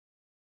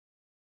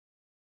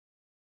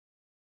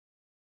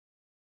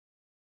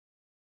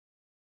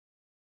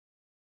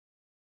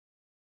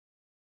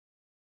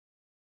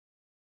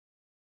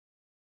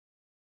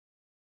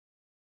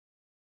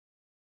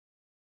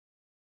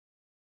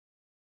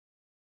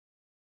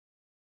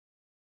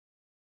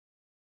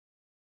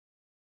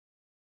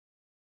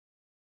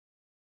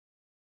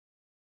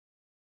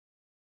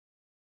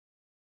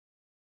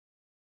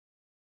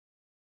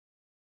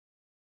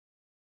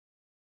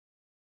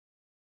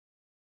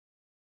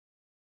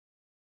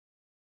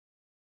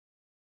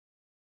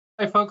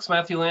Hi folks,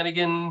 Matthew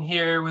Lanigan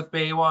here with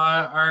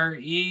Baywa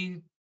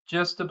RE.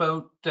 Just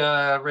about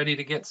ready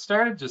to get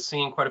started. Just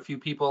seeing quite a few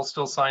people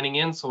still signing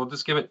in, so we'll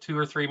just give it 2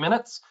 or 3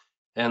 minutes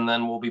and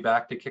then we'll be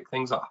back to kick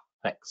things off.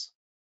 Thanks.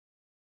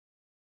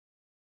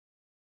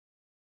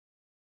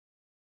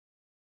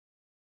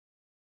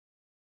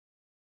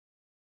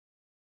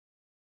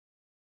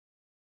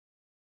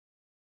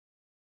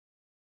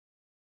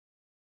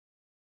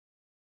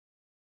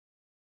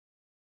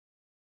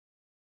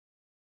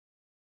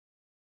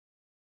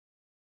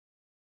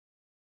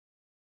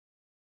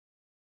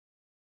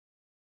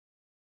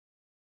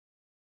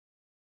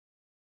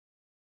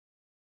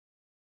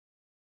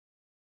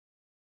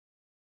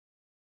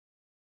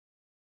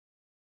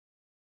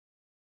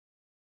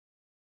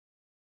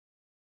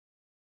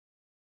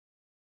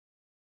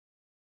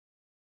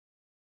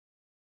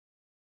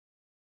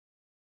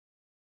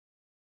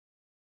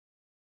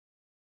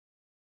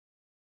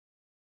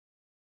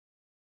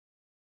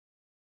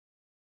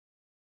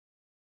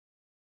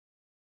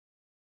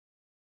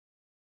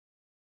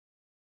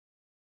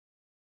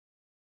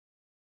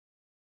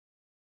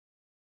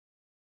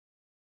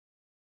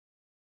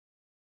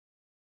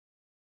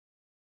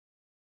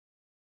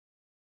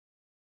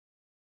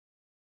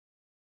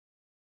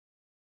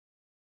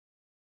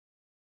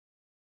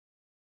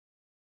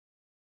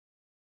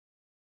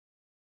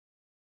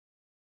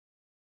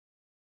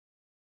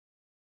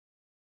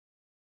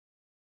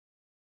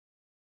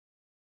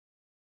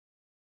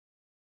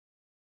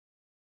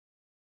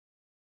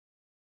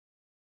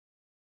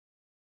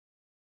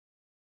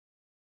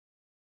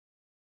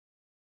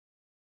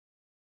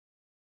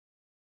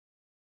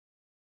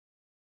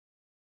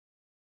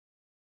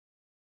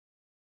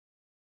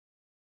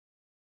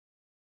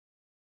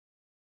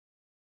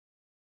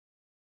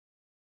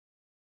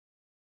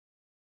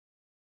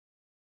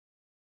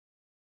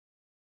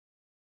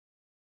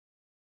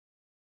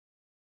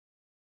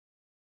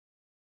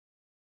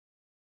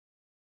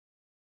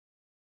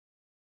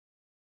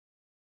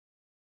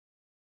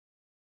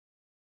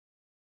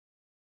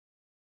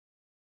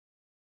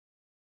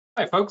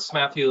 Hi folks,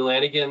 Matthew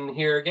Lanigan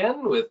here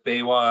again with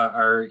Baywa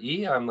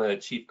RE. I'm the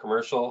Chief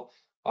Commercial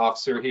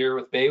Officer here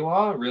with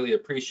Baywa. Really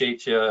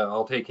appreciate you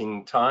all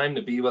taking time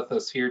to be with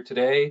us here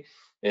today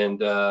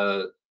and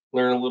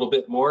learn a little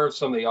bit more of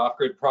some of the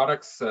off-grid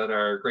products that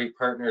our great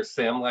partner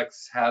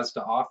Samlex has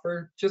to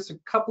offer. Just a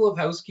couple of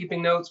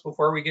housekeeping notes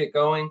before we get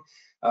going.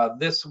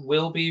 This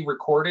will be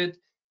recorded.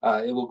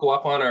 It will go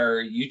up on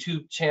our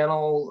YouTube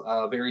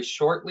channel very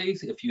shortly.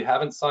 If you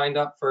haven't signed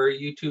up for our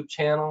YouTube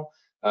channel,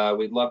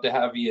 we'd love to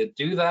have you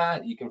do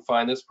that. You can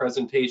find this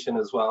presentation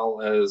as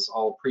well as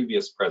all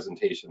previous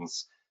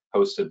presentations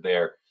hosted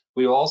there.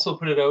 We will also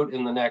put it out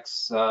in the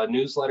next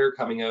newsletter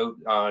coming out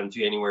on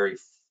January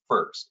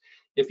 1st.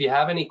 If you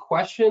have any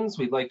questions,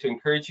 we'd like to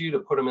encourage you to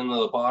put them in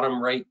the bottom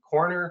right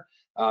corner.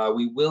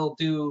 We will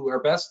do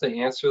our best to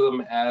answer them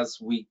as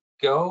we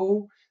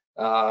go.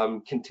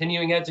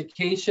 Continuing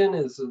education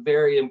is a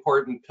very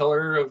important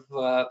pillar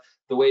of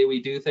the way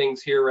we do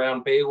things here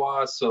around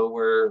Baywa, so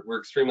we're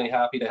extremely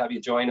happy to have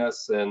you join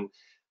us and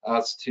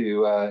us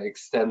to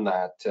extend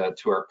that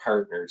to our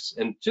partners.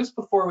 And just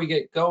before we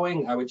get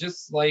going, I would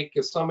just like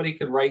if somebody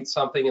could write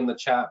something in the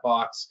chat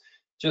box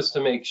just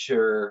to make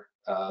sure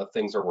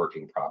things are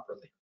working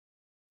properly.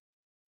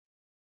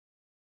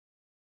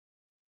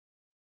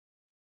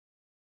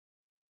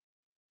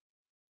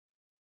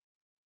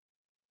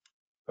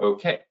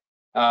 Okay,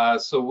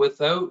 so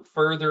without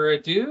further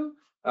ado,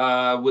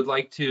 would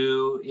like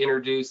to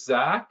introduce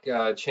Zach,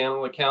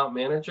 Channel Account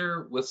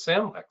Manager with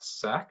Samlex.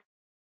 Zach?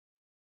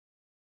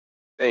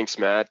 Thanks,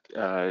 Matt.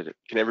 Can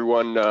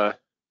everyone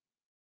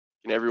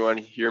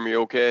hear me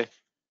okay?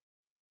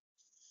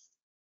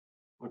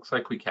 Looks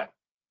like we can.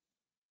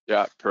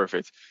 Yeah,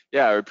 perfect.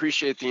 Yeah, I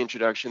appreciate the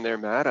introduction there,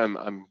 Matt.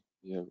 I'm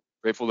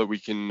grateful that we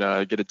can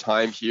get a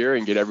time here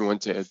and get everyone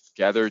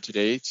together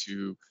today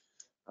to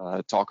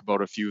talk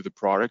about a few of the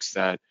products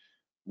that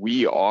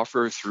we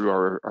offer through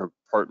our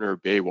partner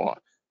Baywa.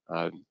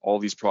 All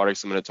these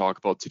products I'm going to talk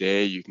about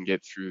today, you can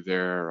get through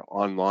their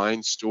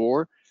online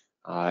store,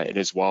 and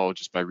as well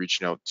just by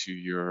reaching out to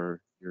your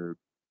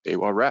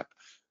Baywa rep.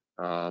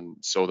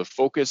 So the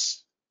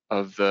focus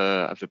of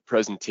the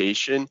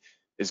presentation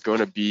is going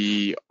to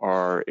be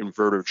our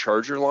inverter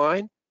charger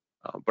line,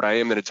 but I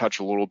am going to touch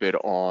a little bit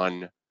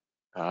on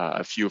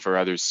a few of our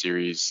other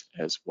series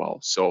as well.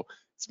 So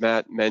as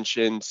Matt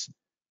mentioned,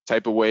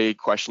 type away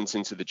questions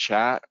into the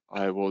chat.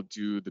 I will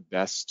do the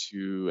best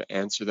to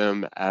answer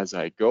them as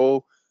I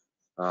go,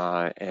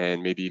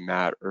 and maybe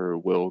Matt or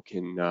Will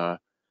can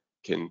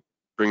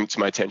bring it to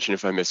my attention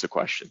if I miss a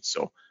question.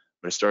 So I'm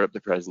going to start up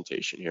the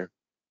presentation here.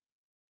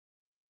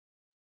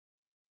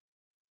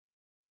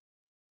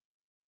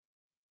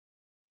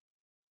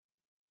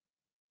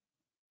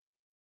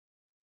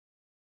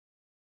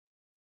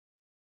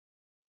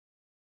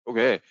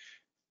 Okay,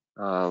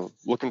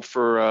 looking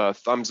for a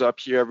thumbs up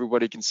here.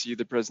 Everybody can see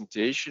the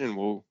presentation, and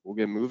we'll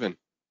get moving.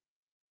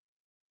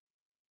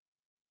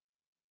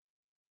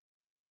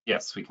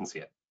 Yes, we can see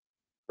it.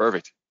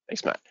 Perfect.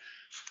 Thanks, Matt.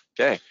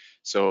 Okay,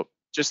 so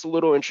just a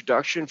little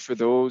introduction for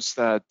those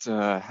that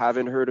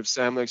haven't heard of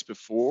Samlex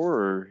before,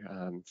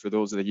 or for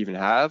those that even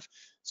have.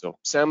 So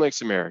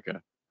Samlex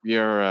America, we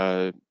are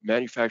a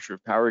manufacturer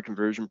of power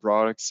conversion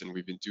products, and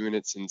we've been doing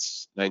it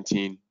since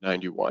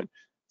 1991.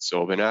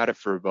 So I've been at it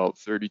for about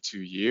 32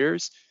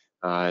 years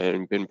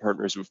and been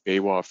partners with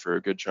Baywa for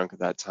a good chunk of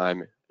that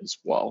time as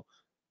well.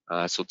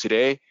 So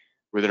today,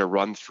 we're going to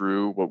run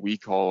through what we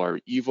call our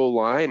EVO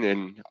line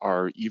and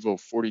our EVO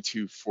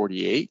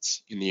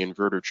 4248 in the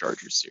inverter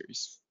charger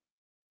series.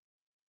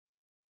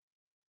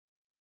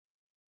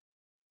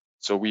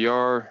 So we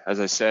are,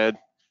 as I said,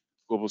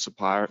 global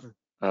supplier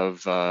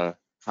of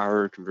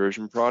power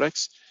conversion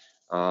products.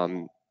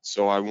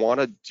 So I want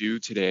to do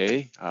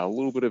today a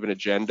little bit of an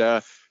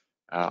agenda.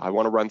 I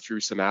want to run through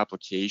some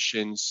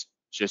applications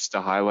just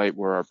to highlight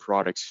where our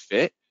products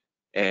fit,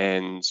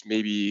 and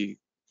maybe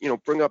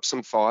bring up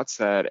some thoughts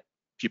that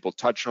people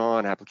touch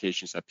on,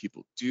 applications that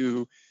people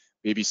do,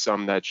 maybe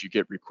some that you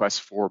get requests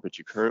for but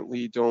you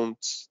currently don't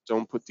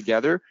put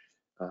together,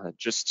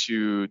 just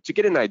to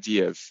get an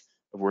idea of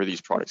where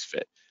these products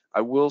fit.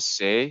 I will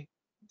say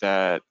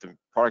that the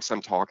products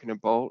I'm talking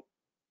about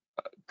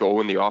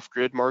go in the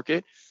off-grid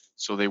market,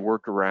 so they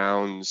work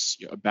around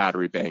a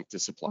battery bank to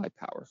supply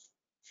power.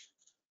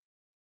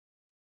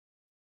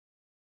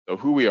 So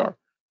who we are,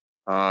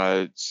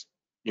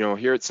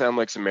 here at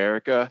Samlex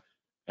America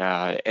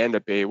and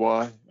at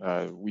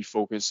Baywa, we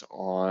focus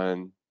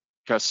on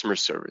customer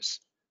service.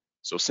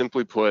 So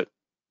simply put,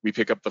 we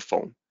pick up the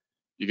phone.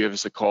 You give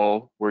us a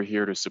call, we're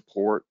here to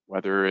support,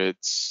 whether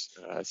it's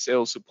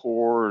sales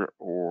support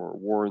or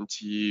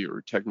warranty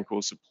or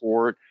technical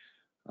support.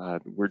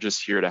 We're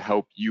just here to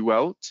help you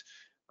out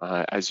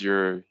as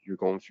you're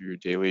going through your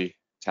daily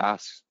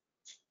tasks.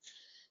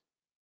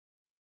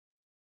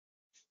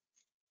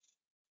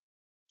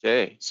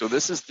 Okay, so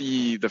this is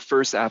the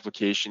first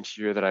application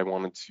here that I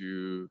wanted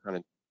to kind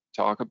of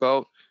talk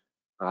about.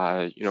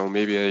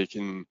 Maybe I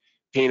can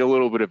paint a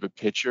little bit of a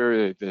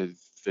picture. The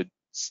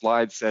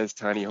slide says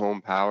tiny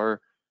home power,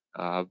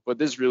 but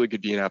this really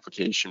could be an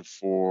application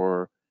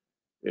for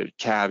a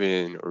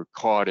cabin or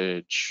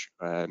cottage,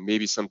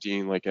 maybe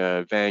something like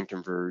a van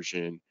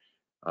conversion,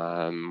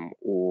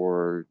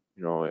 or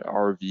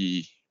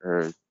RV,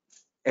 or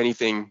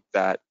anything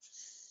that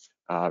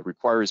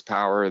requires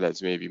power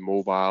that's maybe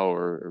mobile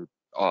or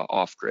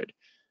off-grid.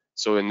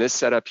 So in this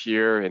setup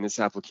here, in this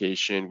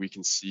application, we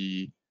can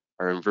see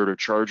our inverter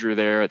charger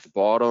there at the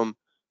bottom.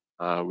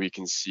 We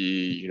can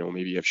see,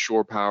 maybe you have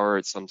shore power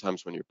at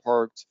sometimes when you're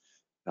parked,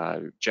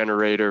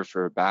 generator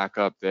for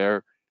backup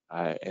there,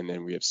 and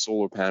then we have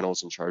solar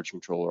panels and charge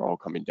controller all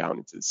coming down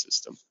into the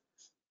system.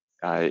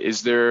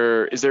 Is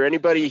there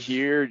anybody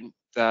here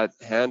that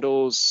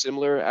handles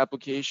similar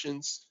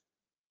applications?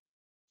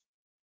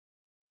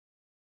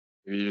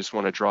 Maybe you just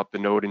want to drop the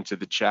note into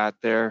the chat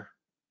there,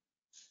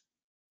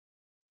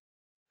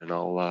 and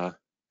I'll,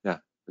 if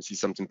I see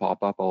something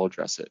pop up, I'll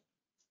address it.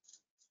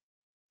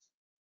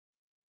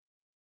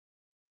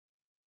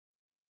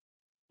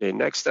 Okay,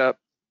 next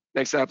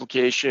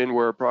application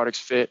where our products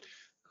fit,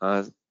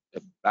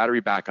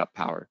 battery backup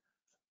power.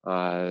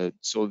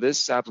 So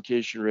this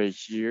application right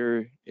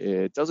here,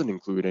 it doesn't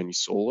include any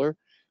solar,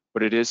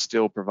 but it is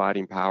still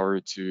providing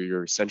power to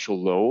your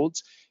essential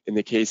loads in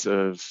the case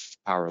of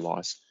power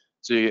loss.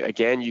 So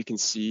again, you can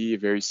see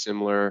very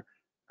similar,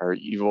 our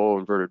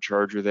EVO inverter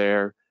charger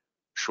there,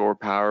 shore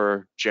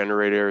power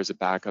generator as a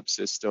backup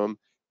system,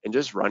 and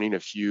just running a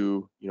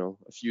few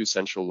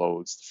essential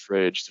loads: the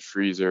fridge, the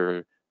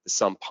freezer, the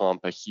sump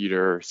pump, a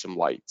heater, some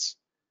lights.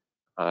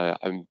 I'm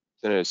going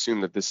to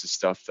assume that this is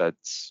stuff that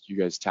you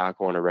guys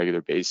tackle on a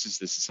regular basis.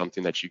 This is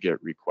something that you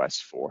get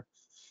requests for.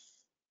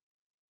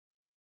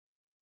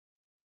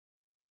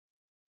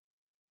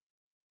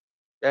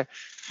 Okay,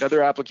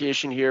 another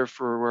application here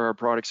for where our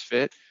products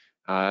fit,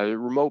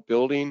 remote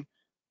building.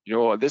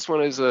 This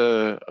one is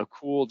a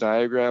cool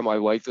diagram. I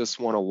like this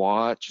one a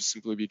lot, just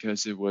simply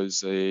because it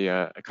was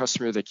a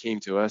customer that came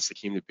to us, that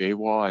came to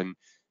Baywa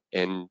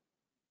and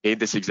made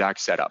this exact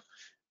setup.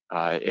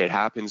 It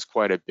happens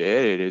quite a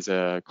bit. It is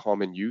a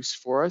common use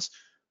for us.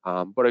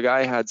 But a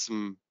guy had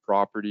some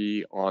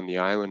property on the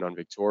island on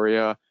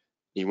Victoria.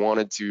 He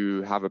wanted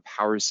to have a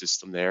power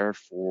system there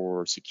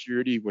for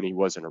security when he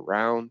wasn't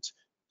around.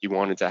 He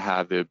wanted to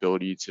have the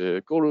ability to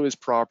go to his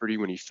property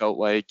when he felt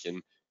like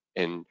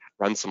and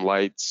run some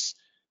lights,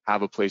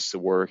 have a place to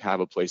work, have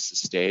a place to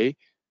stay,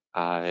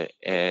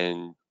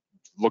 and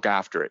look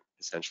after it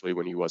essentially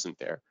when he wasn't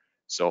there.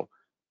 So,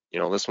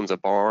 this one's a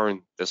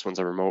barn, this one's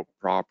a remote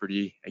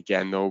property.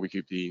 Again, though, we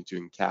could be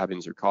doing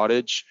cabins or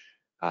cottage,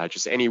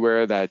 just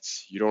anywhere that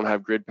you don't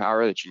have grid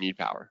power, that you need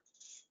power.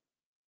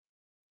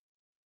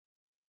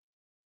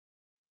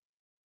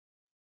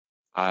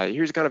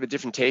 Here's kind of a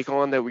different take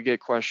on that we get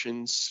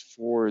questions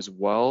for as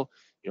well.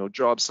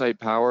 Job site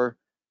power.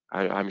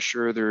 I'm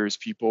sure there's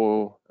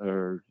people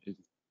or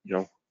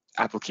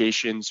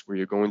applications where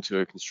you're going to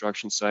a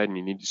construction site and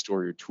you need to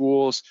store your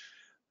tools.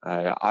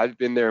 I've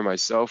been there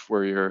myself,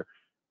 where you're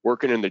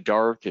working in the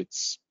dark,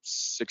 it's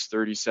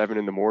 6:37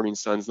 in the morning,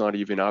 sun's not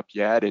even up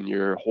yet, and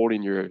you're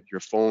holding your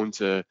phone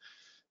to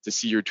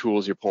see your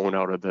tools you're pulling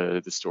out of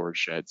the storage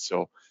shed.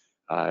 So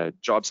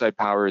job site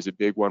power is a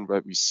big one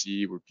that we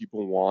see where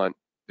people want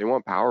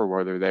power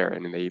while they're there,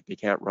 and they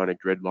can't run a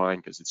grid line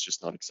because it's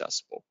just not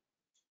accessible.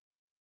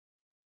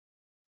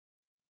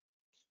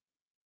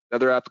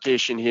 Another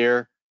application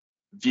here,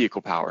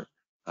 vehicle power.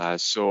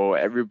 So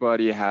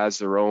everybody has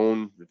their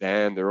own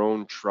van, their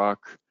own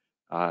truck,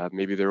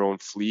 maybe their own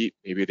fleet.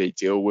 Maybe they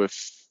deal with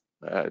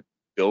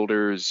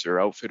builders or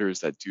outfitters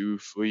that do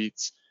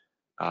fleets.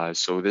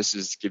 So this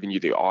is giving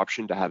you the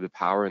option to have the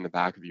power in the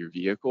back of your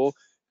vehicle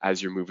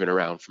as you're moving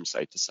around from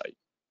site to site.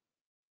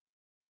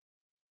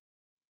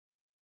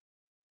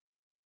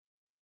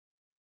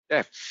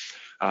 Okay,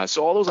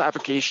 so all those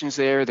applications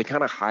there, they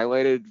kind of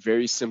highlighted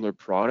very similar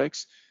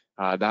products.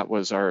 That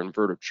was our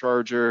inverter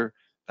charger,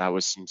 that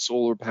was some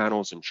solar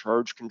panels and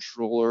charge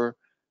controller,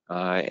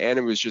 and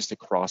it was just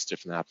across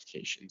different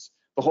applications.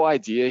 The whole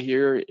idea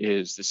here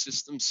is the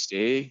systems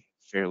stay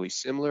fairly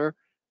similar.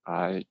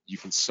 You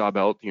can sub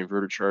out the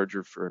inverter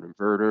charger for an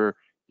inverter,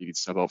 you can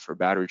sub out for a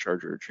battery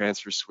charger or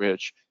transfer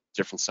switch,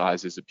 different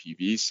sizes of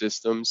PV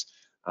systems,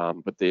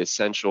 but the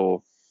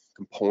essential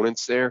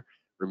components there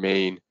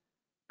remain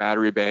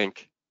battery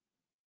bank,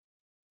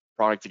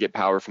 product to get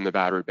power from the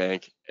battery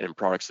bank, and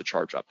products to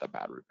charge up that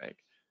battery bank.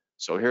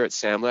 So here at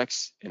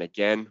Samlex, and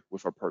again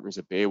with our partners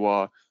at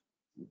Baywa,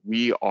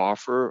 we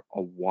offer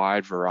a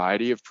wide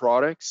variety of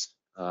products.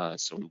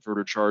 So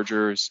inverter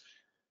chargers,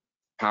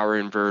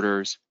 power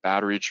inverters,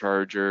 battery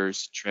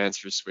chargers,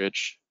 transfer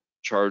switch,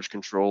 charge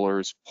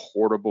controllers,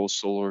 portable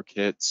solar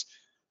kits,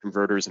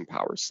 converters, and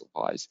power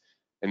supplies.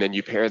 And then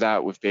you pair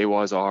that with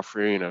Baywa's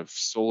offering of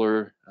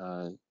solar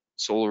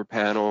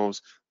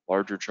panels,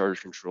 larger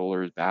charge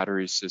controllers,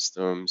 battery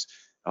systems,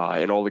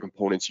 and all the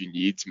components you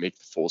need to make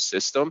the full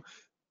system.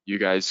 You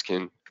guys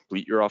can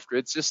complete your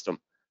off-grid system.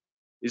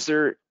 Is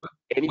there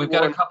anyone? We've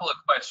got a couple of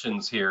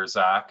questions here,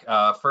 Zach.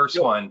 First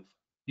one,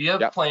 do you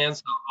have plans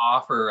to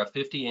offer a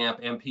 50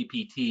 amp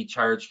MPPT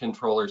charge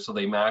controller so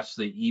they match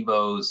the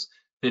EVO's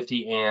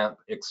 50 amp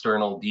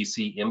external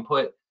DC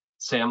input?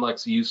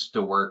 Samlex used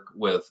to work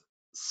with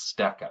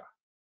Steka.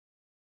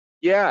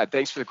 Yeah,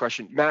 thanks for the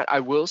question, Matt.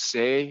 I will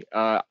say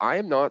I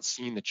am not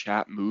seeing the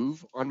chat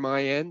move on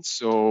my end,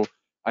 so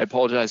I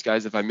apologize,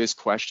 guys, if I miss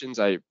questions.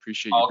 I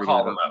appreciate you bringing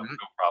I'll it call them up. out,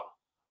 no problem.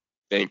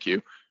 Thank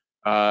you.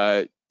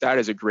 That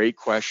is a great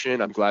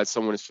question. I'm glad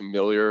someone is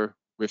familiar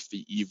with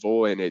the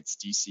EVO and its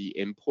DC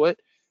input.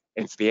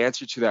 And so the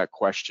answer to that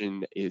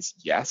question is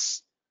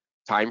yes.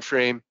 Time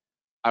frame,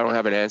 I don't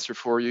have an answer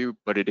for you,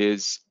 but it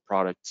is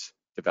product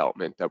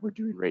development that we're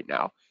doing right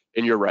now.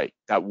 And you're right,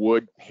 that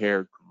would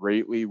pair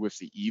greatly with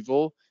the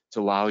EVO to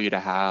allow you to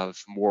have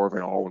more of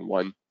an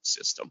all-in-one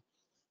system.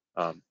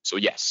 So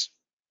yes.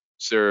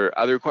 Is there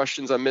other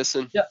questions I'm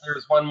missing? Yeah,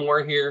 there's one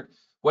more here.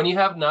 When you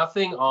have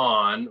nothing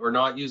on or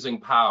not using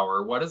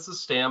power, what is the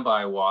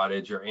standby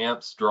wattage or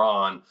amps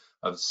drawn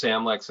of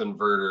Samlex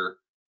inverter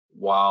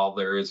while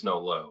there is no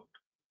load?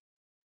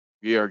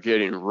 We are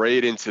getting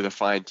right into the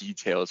fine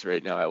details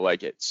right now. I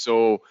like it.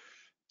 So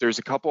there's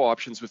a couple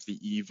options with the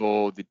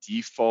EVO. The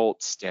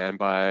default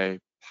standby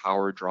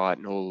power draw at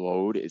no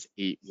load is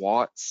 8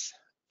 watts,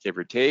 give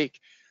or take.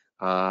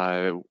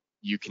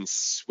 You can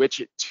switch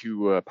it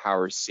to a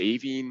power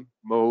saving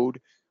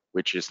mode,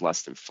 which is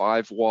less than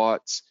 5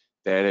 watts.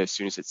 Then as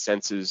soon as it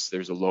senses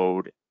there's a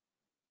load, it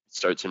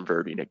starts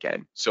inverting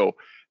again. So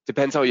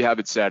depends how you have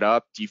it set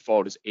up.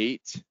 Default is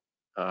 8.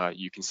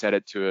 You can set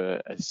it to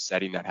a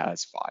setting that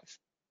has 5.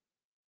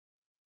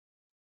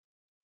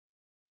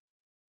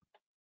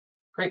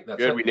 Great, that's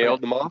Good, it. we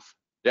nailed them off?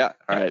 Yeah,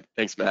 all right,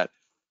 thanks, Matt.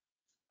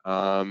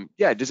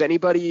 Yeah, does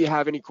anybody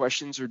have any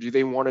questions or do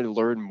they want to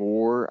learn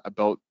more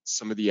about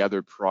some of the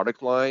other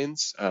product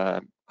lines?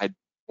 I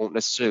won't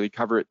necessarily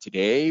cover it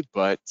today,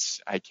 but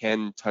I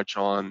can touch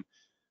on,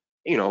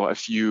 a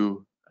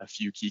few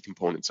key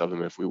components of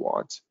them if we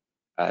want.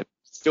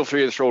 Feel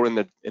free to throw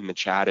it in the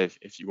chat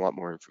if you want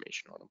more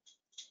information on them.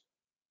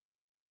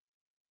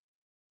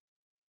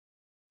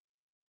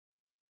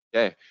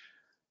 Okay.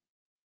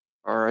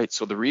 All right,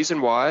 so the reason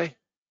why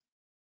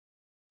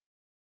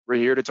we're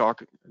here to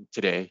talk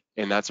today,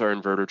 and that's our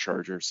inverter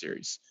charger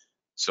series.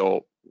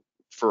 So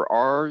for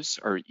ours,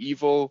 our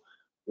EVO,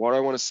 what I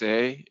want to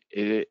say,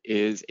 it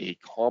is a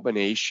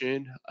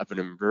combination of an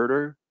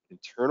inverter,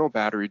 internal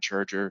battery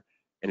charger,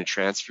 and a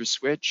transfer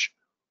switch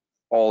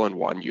all in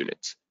one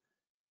unit.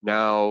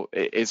 Now,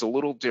 it's a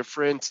little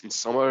different, and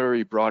someone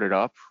already brought it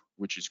up,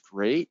 which is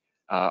great.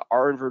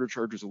 Our inverter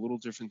charger is a little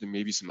different than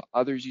maybe some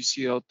others you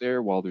see out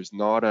there. While there's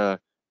not a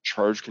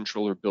charge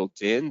controller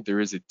built in, there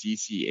is a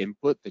DC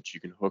input that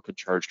you can hook a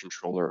charge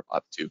controller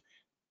up to.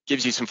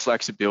 Gives you some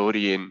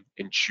flexibility in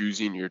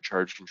choosing your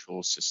charge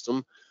control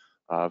system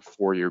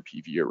for your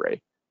PV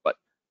array. But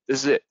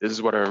this is it. This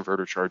is what our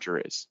inverter charger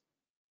is.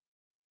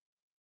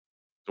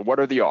 So what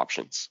are the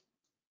options?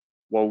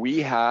 Well,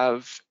 we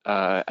have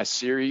a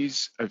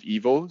series of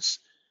EVOs.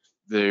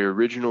 The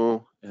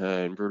original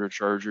inverter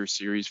charger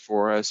series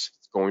for us,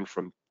 going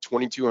from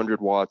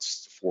 2200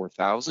 watts to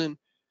 4000.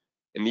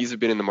 And these have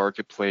been in the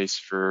marketplace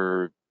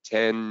for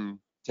 10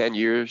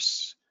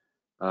 years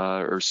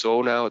or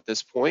so now at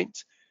this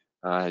point.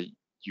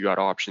 You got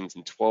options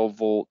in 12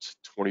 volt,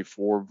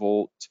 24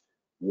 volt,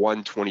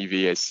 120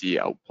 VSC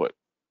output.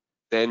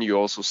 Then you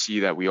also see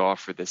that we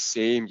offer the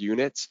same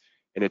units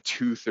in a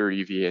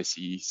 230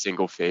 VSE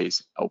single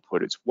phase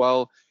output as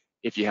well.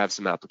 If you have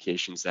some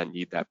applications that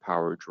need that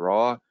power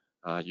draw,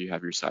 you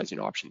have your sizing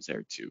options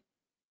there too.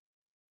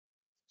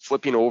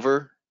 Flipping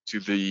over to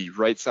the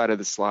right side of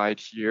the slide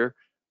here,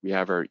 we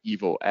have our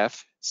EVO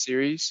F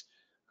series.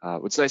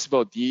 What's nice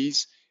about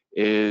these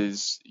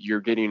is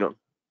you're getting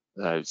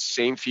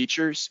same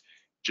features,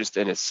 just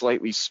in a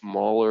slightly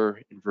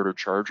smaller inverter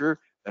charger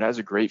that has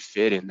a great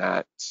fit in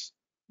that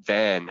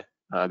van,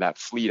 that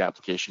fleet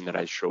application that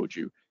I showed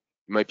you.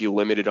 You might be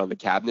limited on the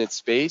cabinet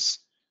space,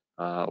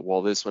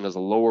 while this one has a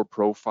lower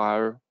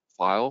profile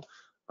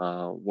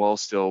while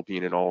still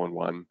being an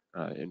all-in-one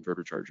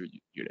inverter charger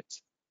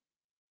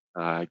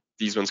unit.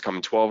 These ones come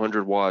in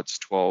 1200 watts,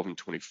 12 and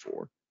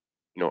 24.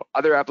 You know,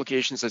 other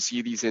applications I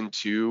see these in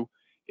too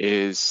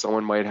is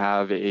someone might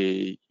have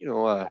a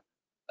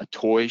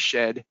toy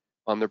shed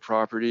on their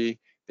property.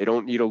 They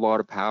don't need a lot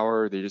of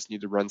power. They just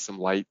need to run some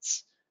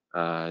lights,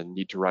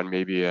 need to run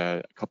maybe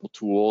a couple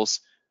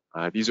tools.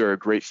 These are a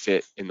great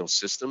fit in those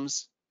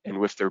systems. And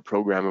with their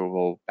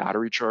programmable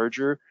battery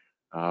charger,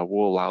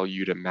 will allow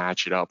you to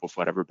match it up with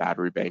whatever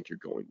battery bank you're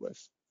going with.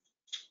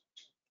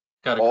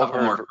 Got a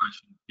couple more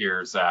questions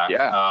here, Zach.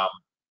 Yeah.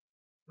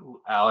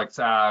 Alex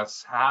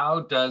asks,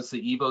 how does the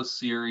EVO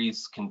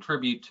series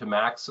contribute to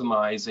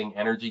maximizing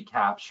energy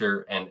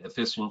capture and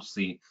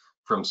efficiency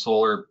from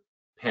solar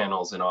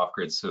panels and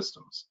off-grid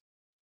systems?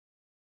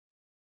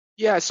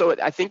 Yeah, so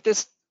I think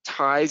this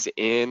ties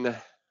in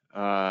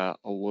a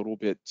little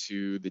bit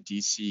to the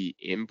DC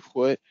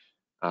input.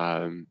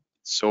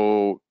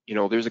 So, you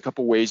know, there's a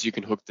couple ways you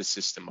can hook the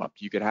system up.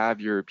 You could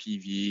have your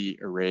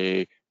PV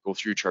array go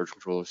through your charge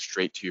controller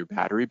straight to your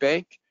battery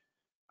bank,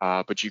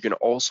 but you can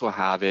also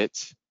have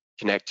it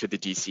connect to the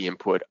DC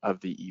input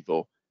of the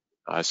EVO.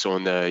 So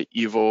in the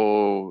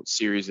EVO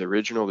series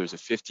original, there's a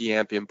 50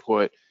 amp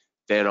input.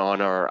 Then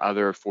on our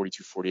other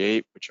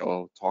 4248, which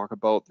I'll talk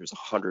about, there's a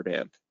 100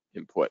 amp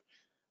input.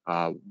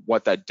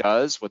 What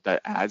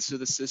that adds to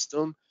the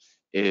system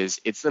is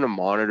it's going to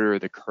monitor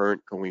the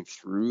current going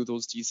through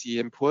those DC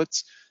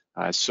inputs.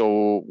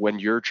 So when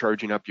you're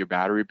charging up your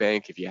battery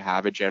bank, if you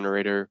have a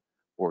generator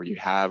or you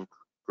have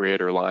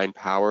grid or line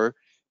power,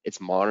 it's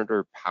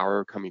monitor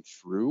power coming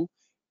through,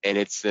 and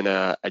it's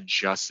gonna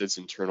adjust its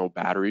internal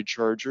battery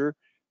charger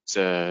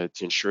to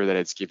ensure that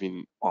it's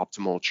giving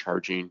optimal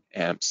charging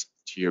amps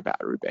to your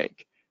battery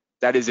bank.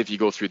 That is if you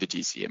go through the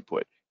DC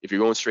input. If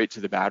you're going straight to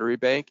the battery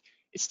bank,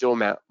 it's still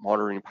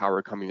monitoring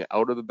power coming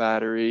out of the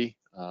battery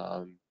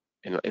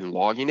and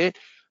logging it,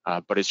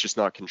 but it's just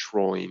not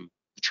controlling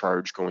the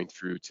charge going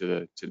through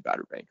to the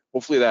battery bank.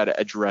 Hopefully that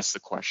addressed the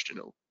question.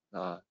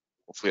 Yeah,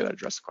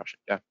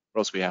 what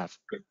else we have?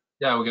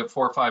 Yeah, we got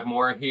 4 or 5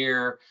 more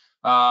here.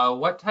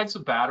 What types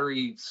of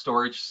battery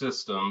storage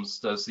systems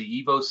does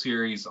the EVO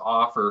series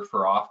offer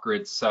for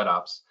off-grid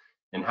setups,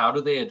 and how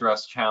do they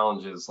address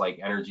challenges like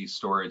energy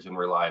storage and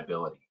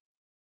reliability?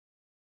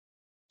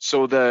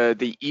 So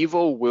the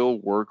EVO will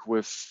work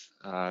with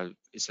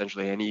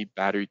essentially any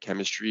battery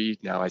chemistry.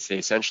 Now I say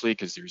essentially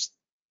because there's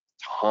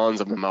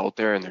tons of them out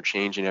there and they're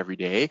changing every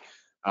day,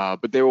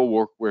 but they will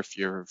work with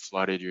your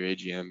flooded, your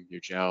AGM, your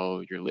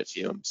gel, your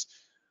lithiums.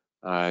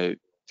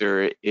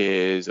 There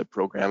is a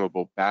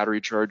programmable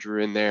battery charger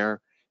in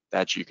there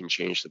that you can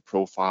change the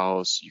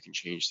profiles, you can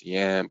change the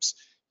amps,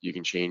 you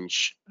can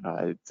change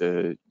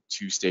the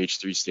 2-stage,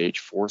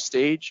 3-stage,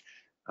 4-stage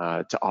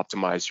to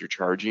optimize your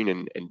charging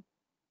and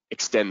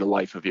extend the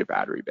life of your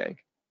battery bank.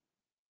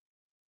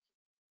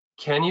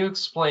 Can you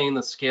explain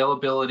the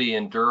scalability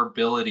and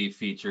durability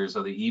features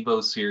of the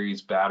EVO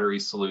series battery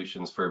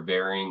solutions for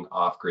varying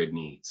off-grid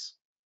needs?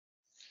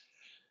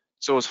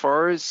 So as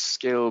far as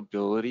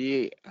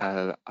scalability,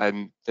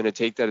 I'm going to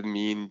take that and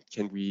mean,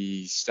 can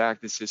we stack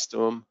the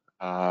system?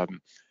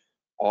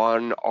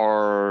 On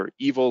our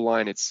EVO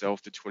line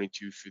itself, the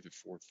 22 through the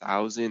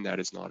 4000, that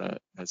is not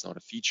a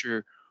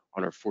feature.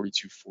 On our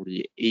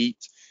 4248,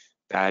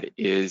 that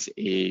is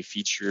a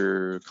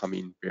feature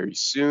coming very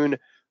soon.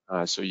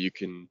 So you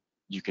can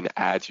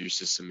add to your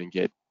system and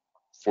get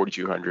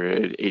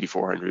 4200,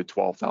 8400,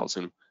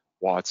 12,000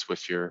 watts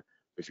with your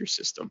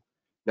system.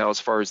 Now,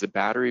 as far as the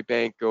battery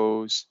bank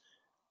goes,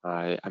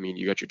 I mean,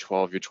 you got your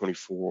 12, your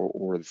 24,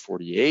 or the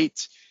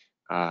 48.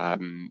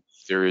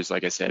 There is,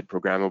 like I said,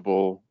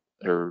 programmable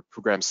or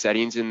program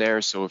settings in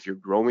there. So if you're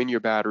growing your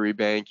battery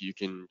bank, you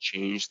can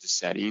change the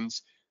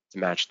settings to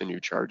match the new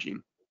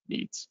charging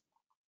needs.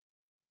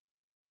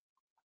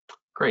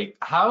 Great.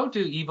 How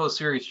do EVO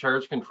series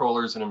charge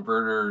controllers and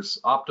inverters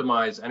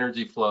optimize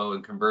energy flow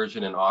and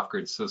conversion in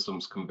off-grid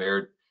systems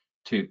compared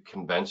to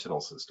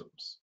conventional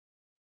systems?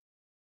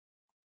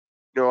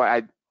 You know,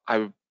 I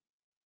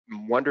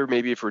wonder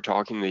maybe if we're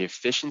talking the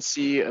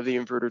efficiency of the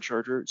inverter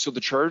charger. So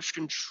the charge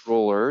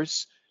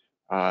controllers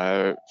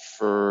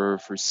for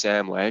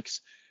Samlex.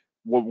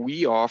 What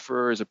we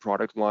offer as a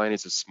product line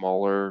is a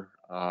smaller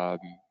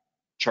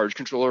charge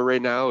controller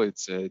right now.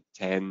 It's a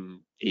 10,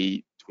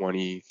 8,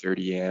 20,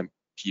 30 amp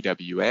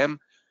PWM.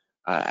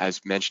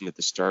 As mentioned at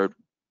the start,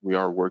 we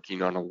are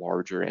working on a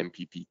larger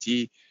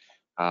MPPT,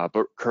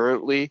 but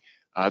currently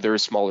they're a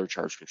smaller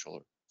charge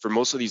controller. For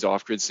most of these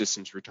off-grid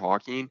systems we're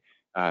talking,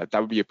 that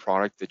would be a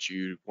product that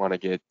you want to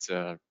get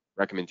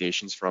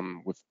recommendations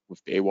from with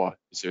Baywa,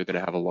 because they're going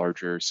to have a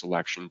larger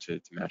selection to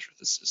match with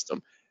the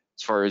system.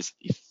 As far as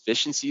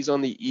efficiencies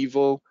on the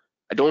EVO,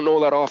 I don't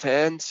know that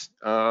offhand.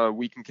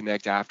 We can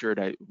connect after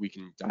it. We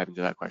can dive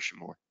into that question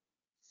more.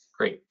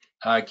 Great.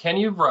 Can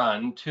you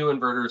run two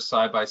inverters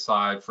side by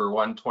side for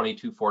one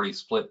 2240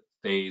 split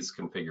phase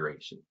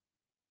configuration?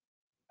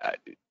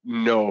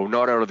 No,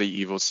 not out of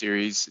the EVO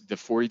series. The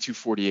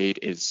 4248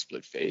 is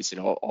split phase,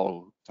 and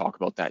I'll talk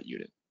about that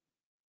unit.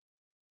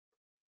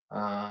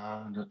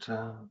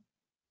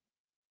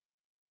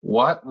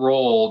 What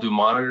role do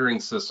monitoring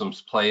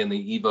systems play in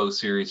the EVO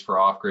series for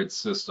off-grid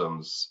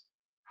systems?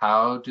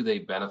 How do they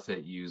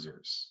benefit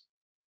users?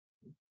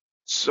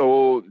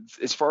 So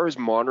as far as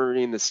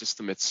monitoring the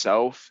system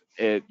itself,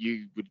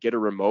 you would get a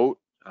remote.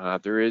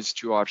 There is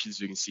two options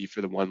you can see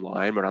for the one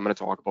line, but I'm going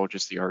to talk about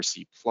just the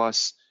RC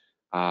Plus.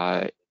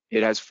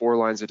 It has 4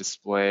 lines of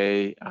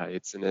display.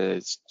 It's going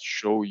to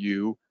show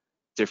you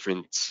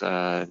different,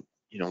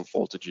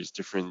 voltages,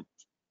 different,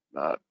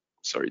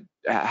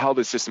 how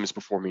the system is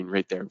performing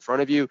right there in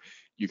front of you.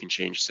 You can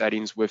change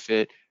settings with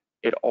it.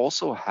 It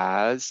also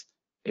has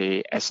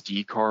a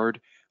SD card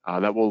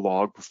that will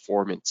log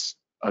performance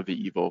of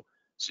the EVO.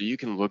 So you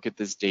can look at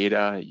this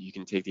data, you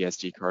can take the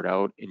SD card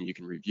out and you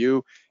can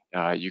review.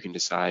 You can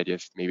decide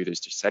if maybe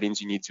there's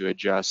settings you need to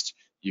adjust.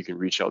 You can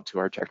reach out to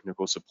our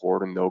technical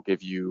support and they'll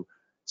give you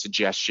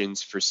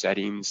suggestions for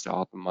settings to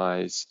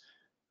optimize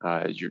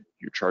your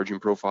charging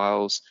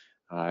profiles.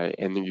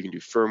 And then you can do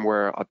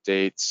firmware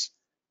updates.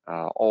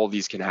 All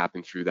these can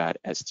happen through that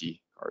SD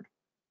card.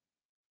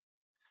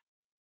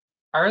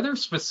 Are there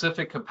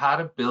specific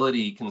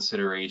compatibility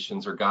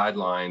considerations or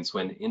guidelines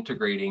when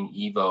integrating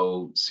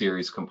EVO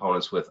series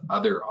components with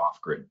other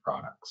off-grid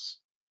products?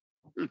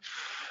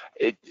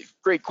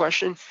 Great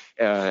question.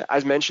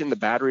 As mentioned, the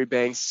battery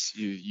banks,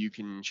 you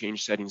can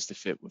change settings to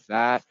fit with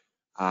that.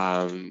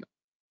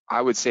 I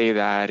would say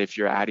that if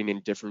you're adding in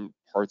different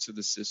parts of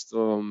the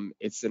system,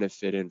 it's going to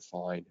fit in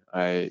fine.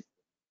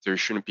 There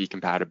shouldn't be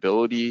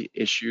compatibility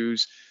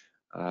issues.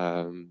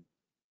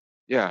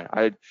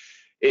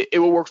 It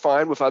will work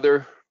fine with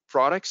other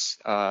products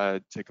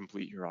to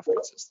complete your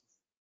off-grid system.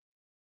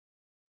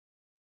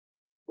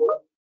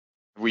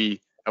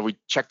 Have we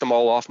checked them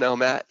all off now,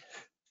 Matt?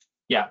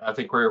 Yeah, I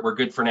think we're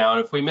good for now.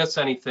 And if we miss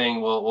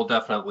anything, we'll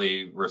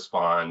definitely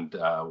respond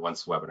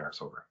once the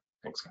webinar's over.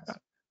 Thanks, guys.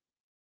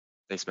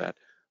 Thanks, Matt.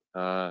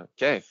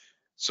 Okay,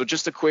 so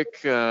just a quick,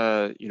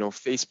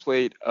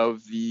 faceplate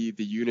of the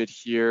unit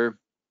here.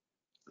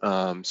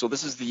 So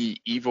this is the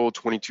EVO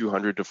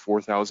 2200 to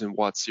 4000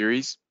 watt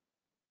series.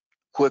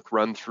 Quick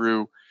run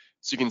through.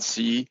 So you can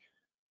see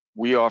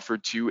we offer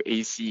 2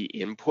 AC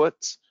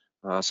inputs.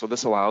 So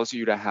this allows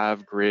you to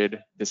have grid.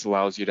 This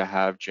allows you to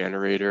have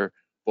generator,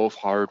 both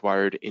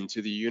hardwired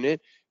into the unit.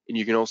 And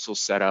you can also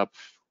set up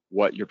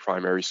what your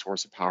primary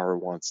source of power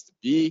wants to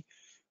be.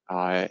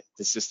 The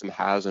system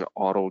has an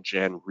auto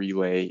gen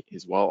relay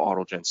as well,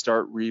 auto gen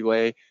start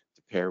relay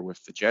to pair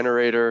with the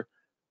generator.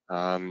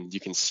 You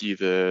can see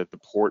the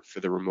port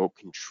for the remote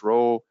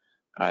control.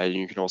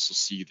 You can also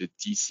see the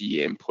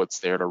DC inputs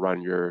there to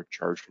run your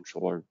charge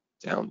controller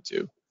down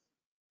to.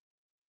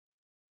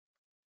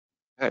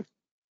 Okay,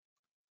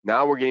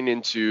 now we're getting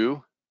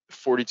into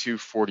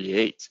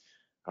 4248.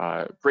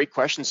 Great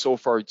question so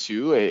far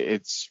too.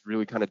 It's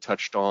really kind of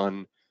touched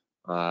on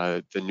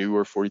the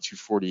newer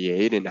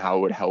 4248 and how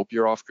it would help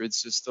your off-grid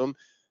system.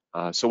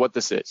 So what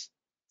this is,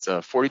 it's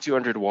a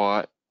 4200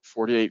 watt,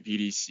 48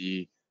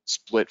 VDC,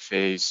 split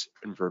phase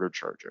inverter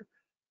charger.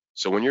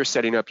 So when you're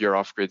setting up your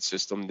off-grid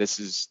system, this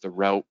is the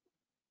route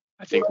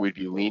I think we'd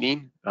be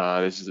leaning.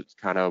 This is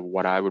kind of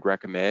what I would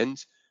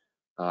recommend.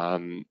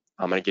 I'm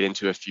going to get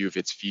into a few of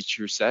its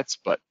feature sets,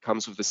 but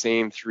comes with the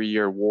same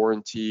 3-year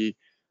warranty,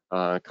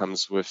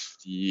 comes with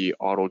the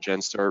auto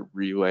gen start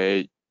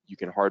relay. You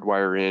can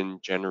hardwire in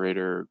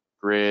generator,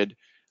 grid,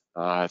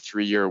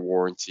 3-year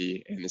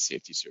warranty, and the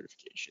safety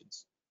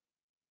certifications.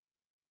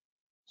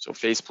 So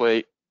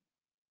faceplate,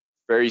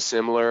 very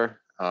similar,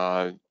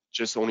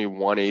 just only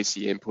one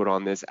AC input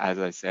on this. As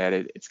I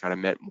said, it's kind of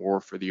meant more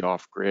for the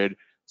off-grid.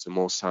 So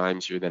most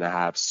times you're going to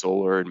have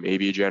solar and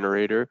maybe a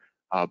generator,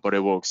 but it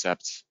will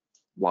accept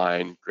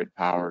line, grid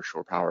power,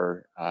 shore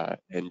power,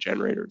 and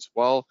generator as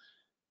well.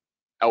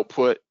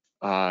 Output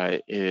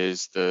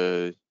is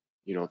the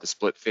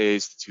split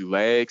phase, the 2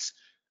 legs,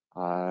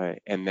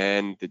 and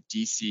then the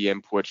DC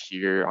input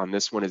here on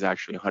this one is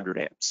actually 100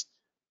 amps,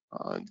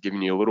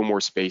 giving you a little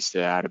more space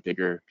to add a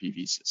bigger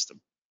PV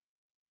system.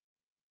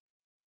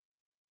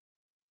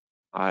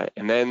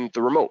 And then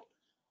the remote.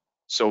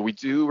 So we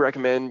do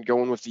recommend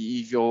going with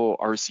the EVO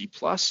RC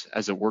Plus,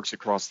 as it works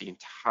across the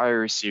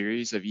entire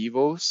series of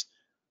EVOs,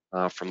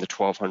 from the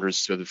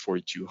 1200s to the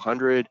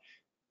 4200.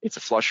 It's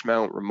a flush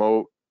mount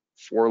remote,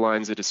 4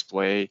 lines of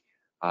display.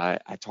 I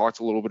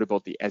talked a little bit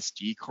about the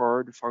SD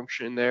card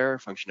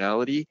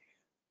functionality.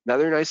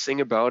 Another nice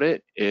thing about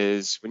it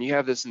is when you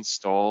have this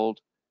installed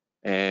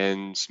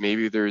and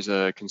maybe there's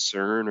a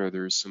concern or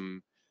there's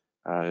some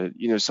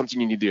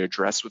something you need to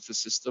address with the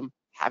system,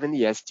 having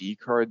the SD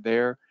card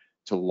there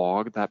to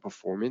log that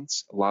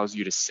performance allows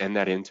you to send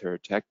that into our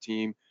tech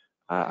team.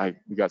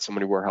 We got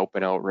somebody we're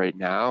helping out right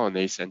now, and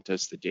they sent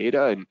us the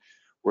data, and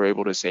we're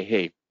able to say,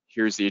 hey,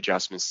 here's the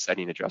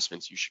setting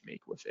adjustments you should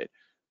make with it,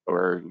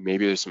 or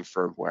maybe there's some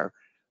firmware,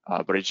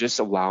 but it's just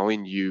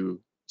allowing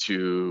you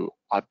to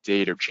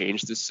update or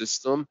change the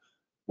system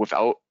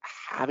without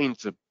having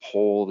to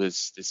pull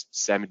this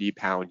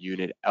 70-pound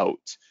unit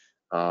out,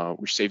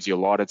 which saves you a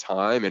lot of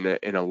time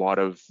and a lot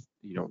of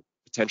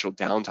potential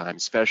downtime,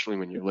 especially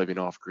when you're living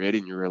off grid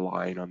and you're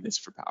relying on this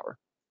for power.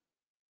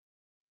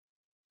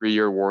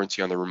 3-year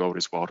warranty on the remote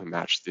as well to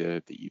match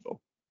the EVO.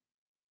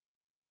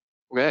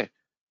 Okay,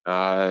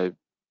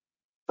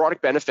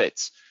 product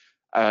benefits.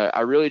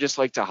 I really just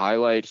like to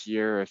highlight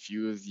here a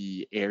few of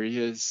the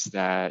areas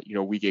that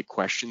we get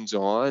questions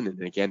on,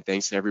 and again,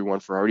 thanks to everyone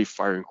for already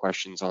firing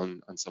questions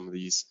on some of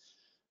these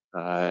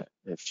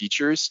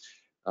features.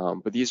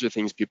 But these are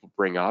things people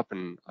bring up,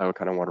 and I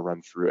kind of want to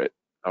run through it.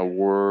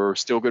 We're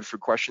still good for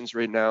questions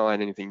right now,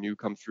 and anything new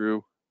come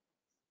through.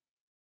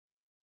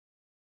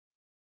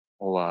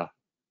 I'll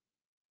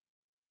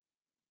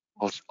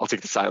take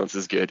the silence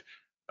as good.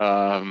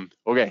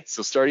 Okay,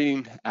 so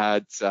starting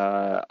at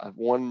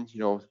one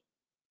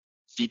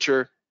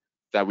feature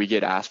that we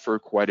get asked for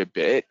quite a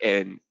bit,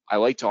 and I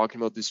like talking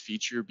about this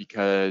feature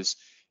because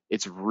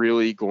it's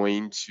really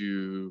going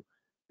to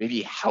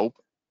maybe help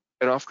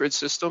an off-grid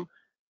system.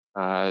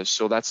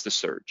 So that's the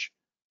surge.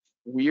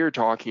 We are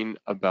talking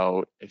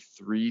about a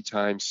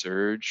 3-time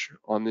surge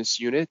on this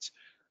unit,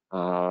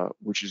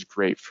 which is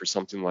great for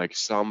something like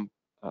some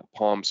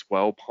pumps,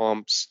 well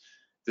pumps.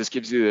 This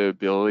gives you the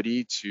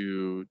ability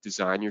to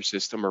design your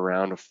system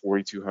around a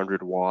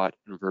 4200 watt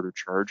inverter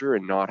charger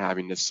and not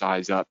having to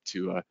size up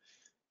to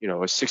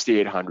a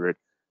 6800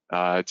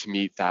 to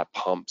meet that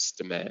pump's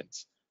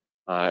demands.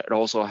 It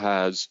also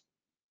has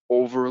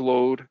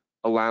overload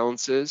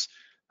allowances,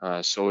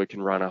 so it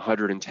can run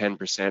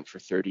 110% for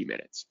 30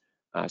 minutes.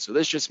 So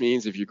this just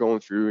means if you're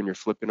going through and you're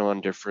flipping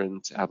on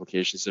different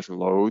applications,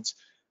 different loads,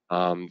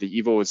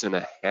 the EVO is going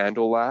to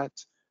handle that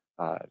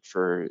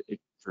for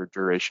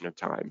duration of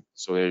time.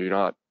 So that you're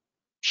not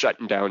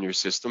shutting down your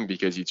system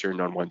because you turned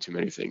on one too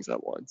many things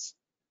at once.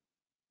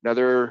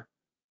 Another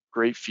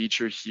great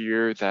feature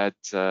here that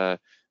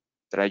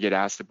I get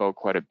asked about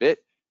quite a bit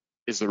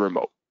is the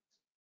remote.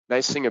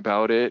 Nice thing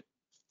about it,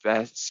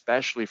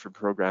 especially for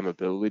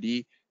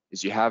programmability,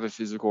 is you have a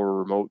physical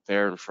remote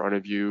there in front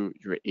of you.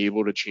 You're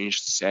able to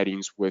change the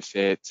settings with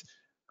it.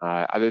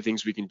 Other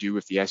things we can do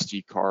with the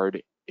SD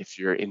card, if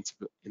you're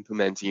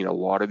implementing a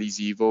lot of these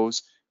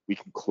EVOs, we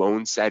can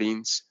clone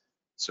settings.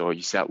 So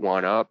you set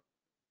one up,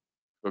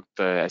 hook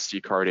the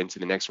SD card into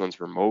the next one's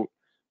remote,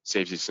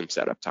 saves you some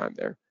setup time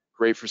there.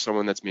 Great for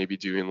someone that's maybe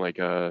doing like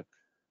a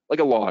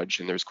lodge,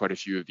 and there's quite a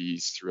few of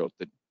these throughout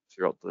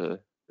the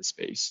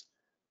space.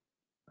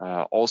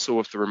 Also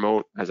with the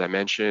remote, as I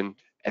mentioned,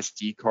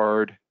 SD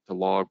card to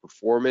log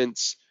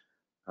performance,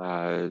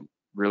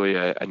 really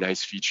a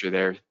nice feature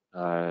there,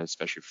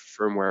 especially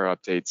for firmware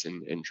updates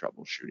and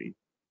troubleshooting.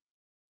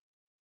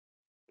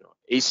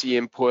 AC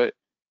input,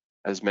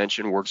 as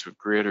mentioned, works with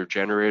grid or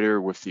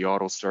generator with the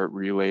auto start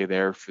relay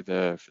there for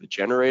the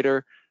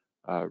generator,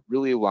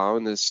 really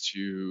allowing this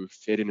to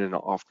fit in an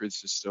off-grid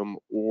system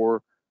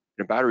or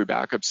in a battery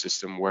backup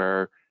system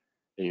where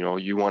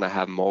you want to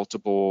have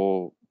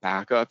multiple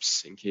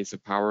backups in case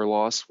of power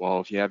loss. Well,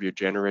 if you have your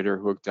generator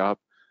hooked up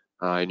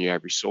and you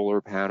have your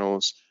solar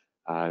panels,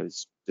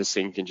 this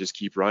thing can just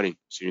keep running.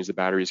 As soon as the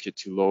batteries get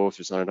too low, if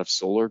there's not enough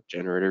solar,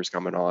 generator's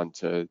coming on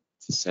to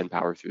send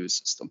power through the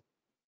system.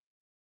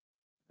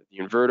 The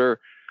inverter,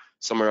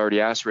 someone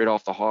already asked right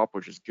off the hop,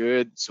 which is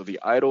good. So the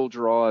idle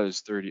draw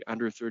is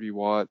under 30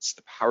 watts.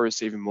 The power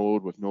saving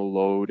mode with no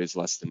load is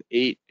less than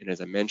 8. And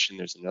as I mentioned,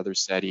 there's another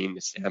setting,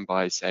 the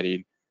standby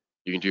setting,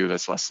 you can do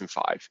that's less than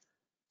 5.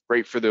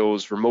 Great for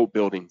those remote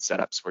building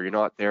setups where you're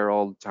not there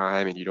all the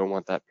time and you don't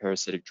want that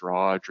parasitic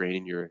draw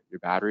draining your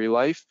battery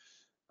life.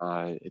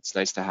 It's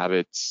nice to have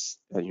it,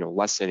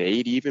 less than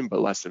 8 even, but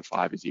less than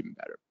 5 is even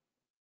better.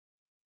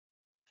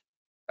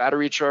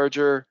 Battery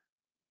charger,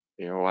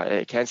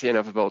 I can't say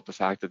enough about the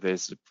fact that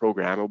this is a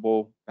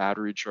programmable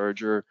battery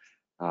charger.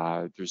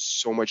 There's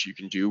so much you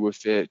can do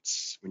with it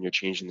when you're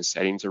changing the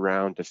settings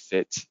around to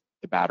fit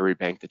the battery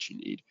bank that you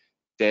need.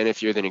 Then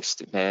if you then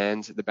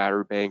expand the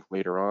battery bank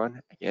later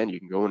on, again, you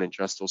can go and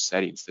adjust those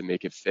settings to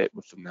make it fit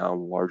with the now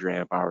larger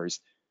amp hours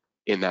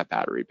in that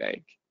battery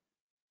bank.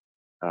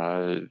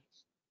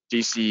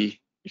 DC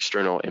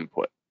external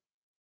input.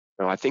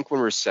 Now, I think when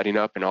we're setting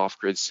up an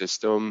off-grid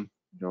system,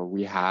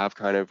 we have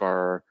kind of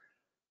our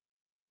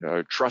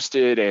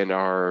trusted and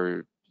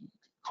are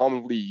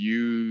commonly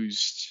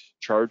used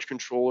charge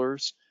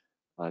controllers.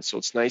 So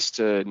it's nice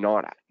to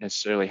not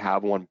necessarily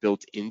have one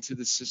built into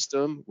the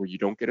system where you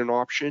don't get an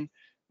option.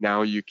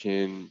 Now you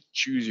can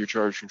choose your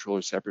charge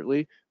controller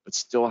separately, but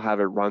still have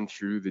it run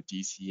through the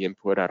DC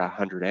input at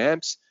 100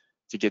 amps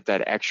to get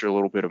that extra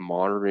little bit of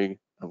monitoring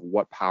of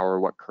what power,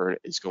 what current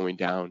is going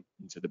down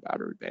into the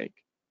battery bank.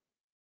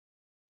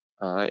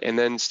 And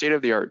then state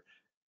of the art,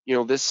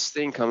 this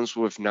thing comes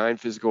with 9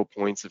 physical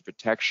points of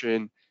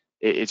protection.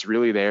 It's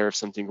really there if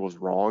something goes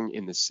wrong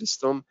in the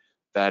system,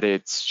 that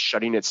it's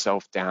shutting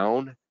itself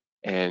down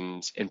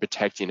and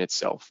protecting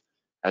itself.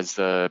 As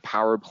the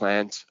power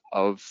plant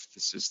of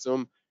the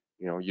system,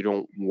 you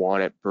don't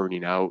want it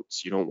burning out.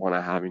 So you don't want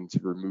to having to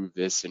remove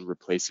this and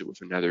replace it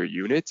with another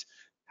unit.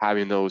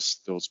 Having those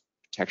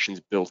protections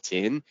built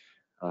in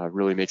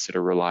really makes it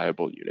a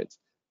reliable unit.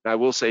 And I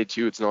will say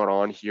too, it's not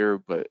on here,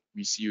 but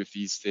we see with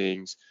these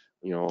things,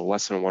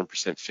 less than a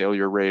 1%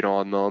 failure rate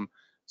on them.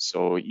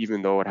 So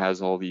even though it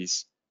has all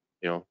these,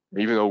 even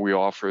though we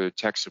offer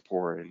tech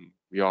support and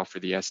we offer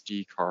the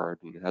SD card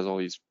and it has all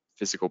these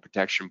physical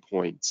protection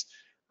points,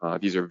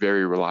 these are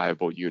very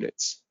reliable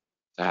units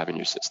to have in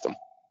your system.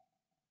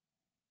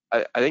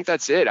 I think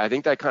that's it. I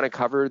think that kind of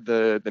covered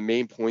the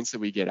main points that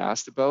we get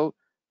asked about.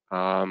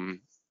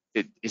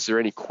 Is there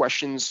any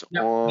questions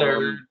on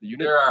the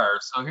unit? There are.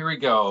 So here we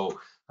go.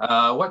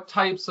 What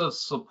types of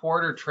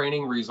support or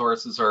training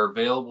resources are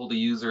available to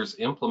users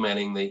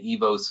implementing the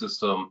EVO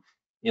system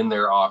in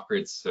their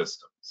off-grid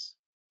systems?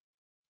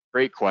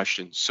 Great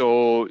question.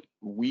 So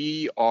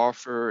we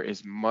offer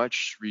as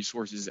much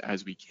resources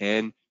as we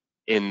can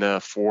in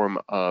the form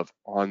of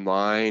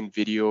online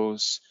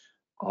videos,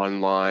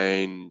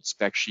 online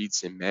spec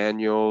sheets and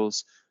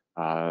manuals,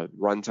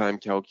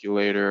 runtime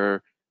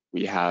calculator.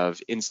 We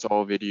have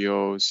install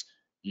videos.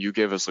 You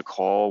give us a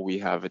call. We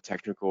have a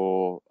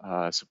technical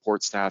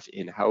support staff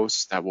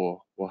in-house that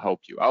will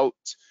help you out.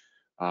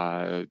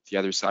 The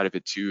other side of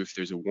it too, if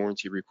there's a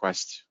warranty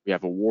request, we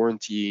have a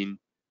warranty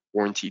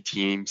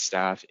team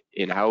staff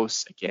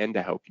in-house, again,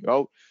 to help you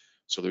out.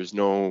 So there's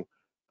no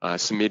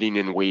submitting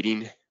and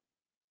waiting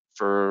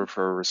for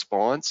a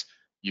response.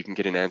 You can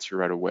get an answer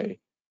right away.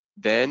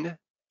 Then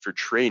for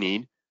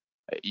training,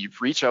 you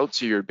reach out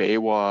to your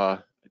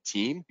Baywa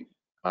team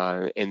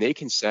and they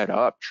can set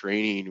up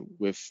training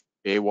with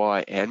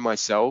Baywa and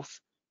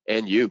myself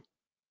and you.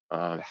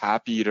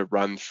 Happy to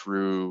run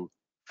through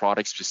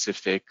product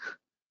specific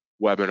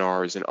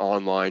webinars and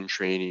online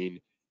training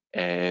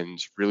and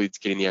really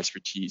getting the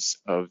expertise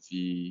of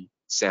the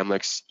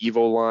Samlex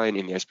EVO line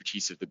and the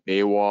expertise of the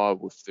Baywa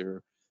with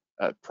their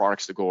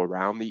products that go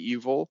around the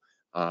EVO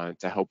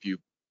to help you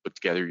put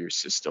together your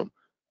system.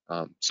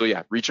 So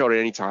yeah, reach out at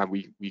any time.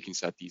 We can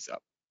set these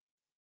up.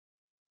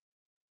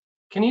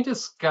 Can you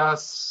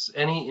discuss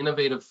any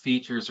innovative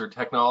features or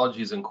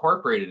technologies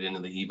incorporated into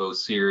the EVO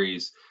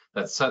series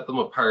that set them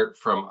apart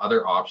from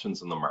other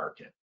options in the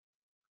market?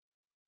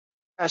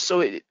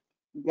 So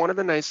one of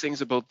the nice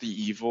things about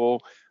the EVO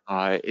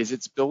is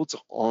it's built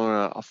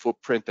on a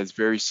footprint that's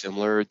very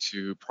similar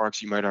to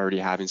products you might already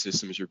have in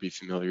systems you'll be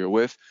familiar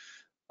with.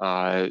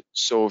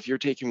 So if you're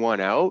taking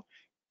one out,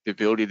 the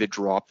ability to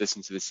drop this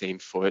into the same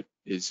foot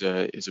is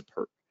a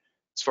perk.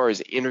 As far as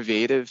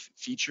innovative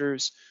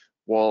features,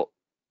 well,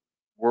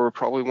 we're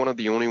probably one of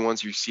the only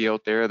ones you see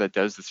out there that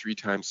does the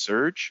 3-time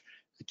surge,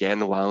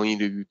 again, allowing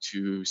you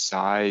to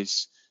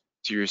size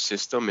to your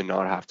system and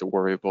not have to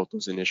worry about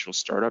those initial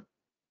startup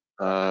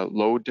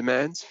load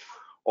demands.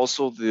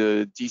 Also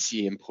the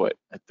DC input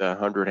at the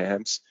 100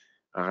 amps.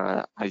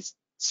 I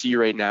see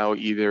right now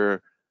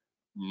either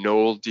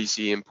no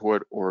DC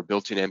input or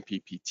built-in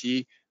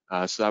MPPT.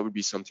 So that would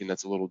be something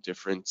that's a little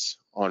different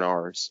on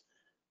ours.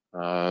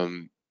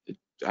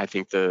 I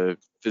think the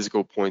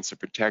physical points of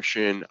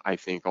protection, I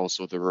think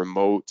also the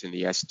remote and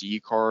the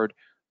SD card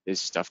is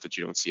stuff that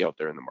you don't see out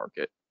there in the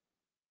market.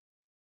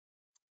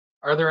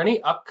 Are there any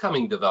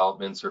upcoming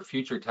developments or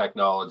future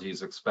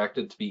technologies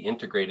expected to be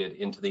integrated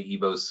into the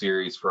EVO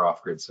series for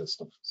off-grid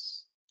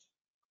systems?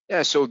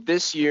 Yeah, so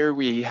this year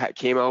we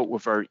came out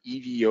with our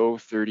EVO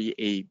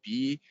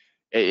 30AB.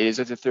 It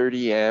is at the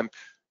 30 amp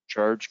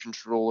charge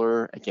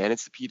controller. Again,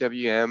 it's the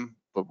PWM,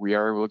 but we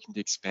are looking to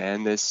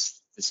expand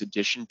this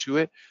addition to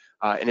it.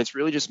 And it's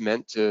really just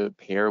meant to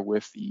pair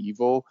with the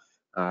EVO.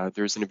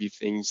 There's going to be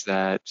things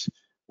that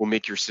will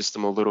make your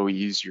system a little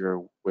easier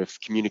with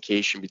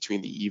communication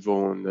between the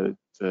EVO and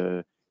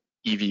the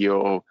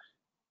EVO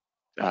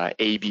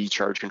AB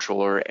charge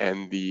controller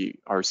and the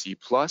RC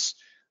Plus,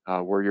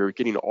 where you're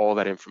getting all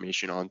that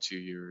information onto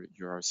your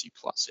RC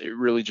Plus. It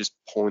really just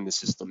pulling the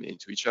system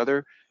into each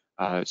other.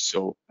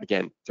 So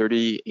again,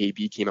 30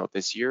 AB came out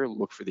this year.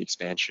 Look for the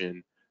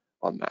expansion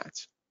on that.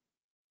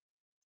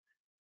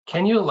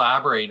 Can you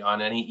elaborate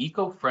on any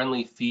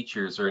eco-friendly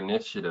features or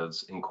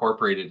initiatives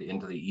incorporated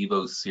into the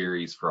EVO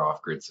series for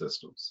off-grid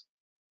systems?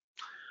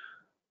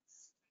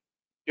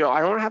 I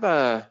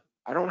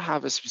don't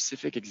have a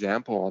specific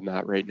example on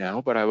that right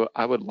now, but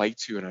I would like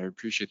to, and I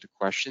appreciate the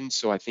question.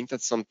 So I think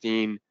that's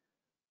something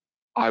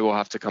I will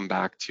have to come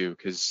back to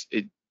because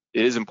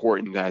it is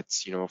important that,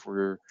 you know, if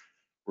we're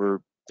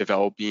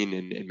developing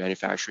and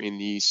manufacturing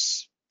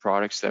these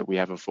products, that we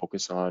have a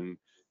focus on,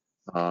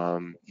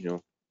 you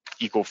know,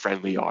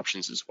 eco-friendly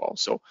options as well.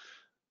 So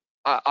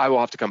I will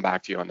have to come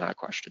back to you on that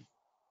question.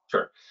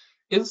 Sure.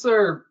 Is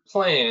there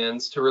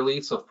plans to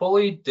release a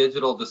fully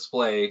digital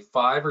display,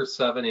 5 or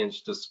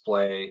 7-inch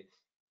display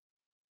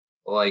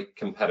like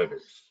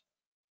competitors?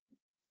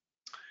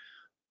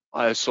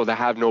 So to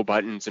have no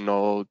buttons and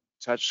no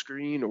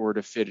touchscreen, or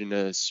to fit in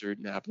a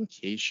certain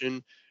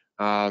application.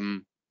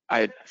 Um,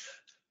 I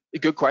A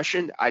good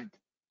question. I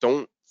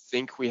don't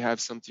think we have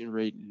something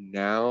right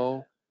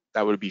now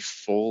that would be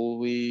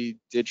fully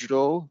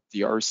digital.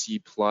 The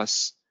RC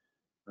Plus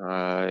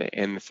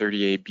and the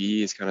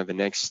 30AB is kind of the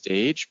next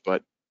stage,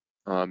 but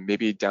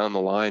maybe down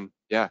the line,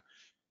 yeah.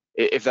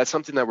 If that's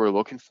something that we're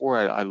looking for,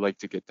 I'd like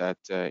to get that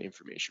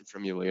information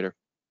from you later.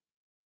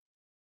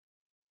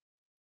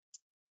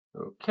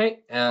 Okay,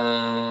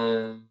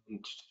 and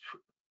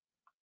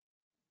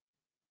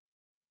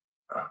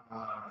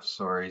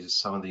sorry,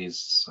 some of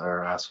these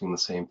are asking the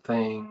same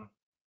thing.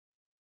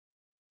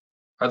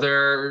 Are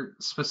there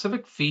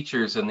specific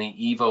features in the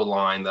EVO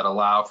line that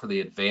allow for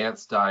the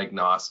advanced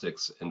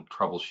diagnostics and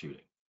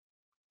troubleshooting?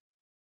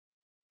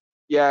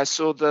 Yeah,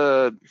 so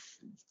the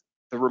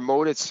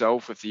remote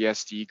itself with the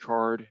SD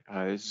card,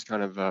 this is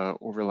kind of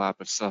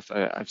overlap of stuff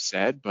I've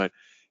said, but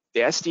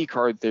the SD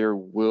card there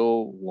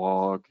will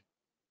log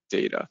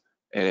data,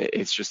 and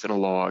it's just gonna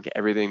log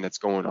everything that's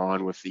going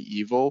on with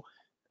the EVO.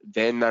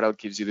 Then that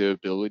gives you the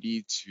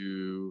ability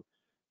to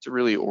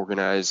really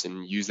organize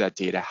and use that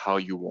data how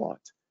you want.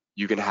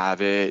 You can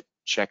have it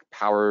check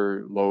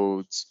power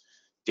loads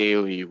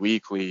daily,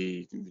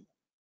 weekly,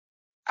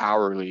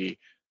 hourly,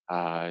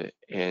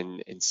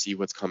 and see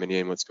what's coming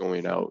in, what's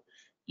going out.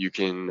 You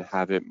can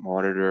have it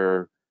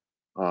monitor,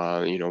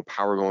 you know,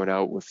 power going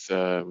out with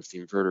the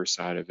inverter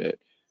side of it,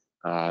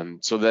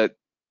 so that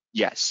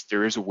yes,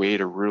 there is a way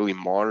to really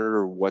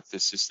monitor what the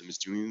system is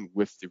doing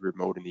with the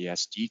remote and the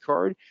SD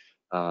card.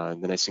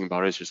 The nice thing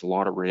about it is there's a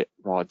lot of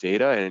raw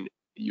data, and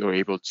you're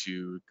able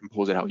to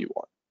compose it how you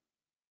want.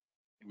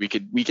 We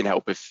can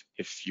help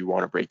if you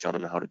want a breakdown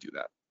on how to do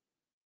that.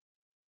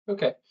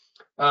 Okay.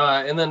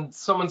 And then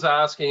someone's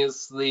asking,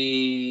 is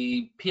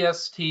the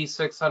PST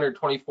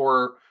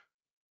 624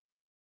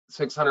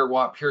 600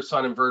 watt pure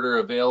sun inverter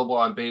available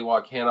on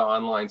Baywa Canada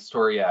online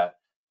store yet?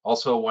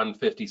 Also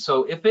 150.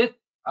 So if it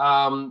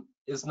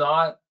is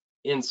not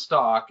in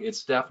stock,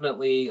 it's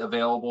definitely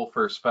available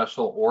for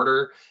special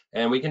order,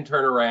 and we can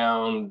turn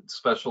around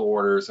special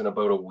orders in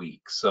about a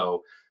week.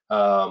 So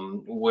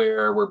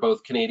where we're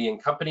both Canadian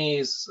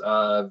companies,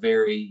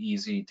 very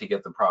easy to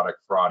get the product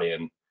brought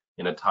in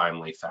a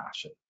timely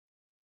fashion.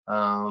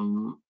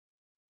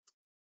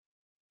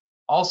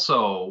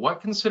 Also,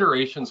 what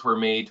considerations were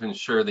made to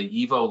ensure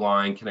the EVO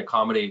line can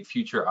accommodate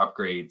future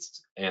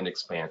upgrades and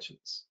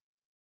expansions?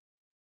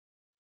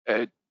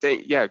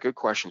 Yeah, good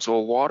question. So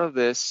a lot of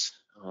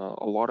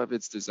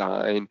its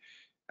design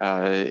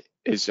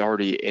is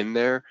already in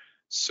there.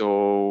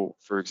 So,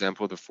 for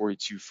example, the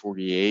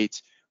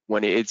 4248,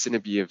 when it's going to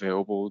be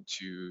available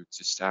to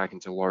stack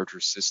into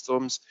larger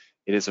systems,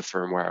 it is a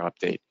firmware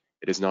update.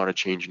 It is not a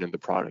change in the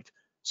product.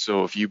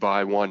 So if you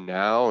buy one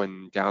now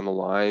and down the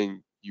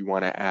line you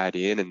want to add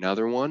in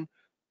another one,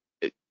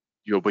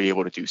 you'll be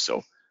able to do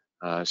so.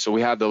 So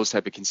we have those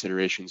type of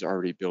considerations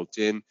already built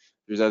in.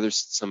 There's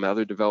some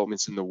other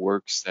developments in the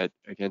works that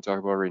I can't talk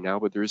about right now,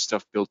 but there is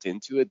stuff built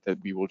into it that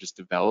we will just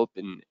develop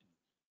and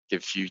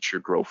give future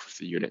growth with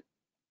the unit.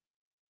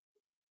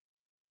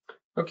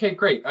 Okay,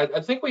 great. I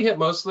think we hit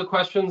most of the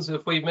questions.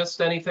 If we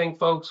missed anything,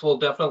 folks, we'll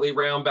definitely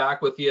round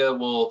back with you.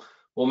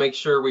 We'll make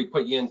sure we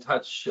put you in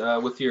touch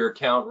with your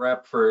account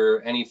rep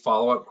for any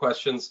follow-up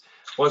questions.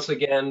 Once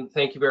again,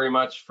 thank you very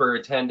much for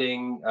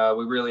attending.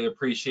 We really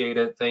appreciate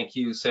it. Thank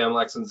you, Sam,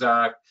 Lex, and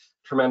Zach,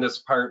 tremendous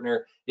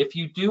partner. If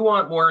you do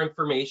want more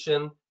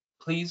information,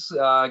 please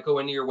go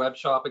into your web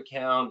shop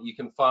account. You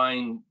can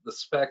find the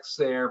specs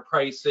there,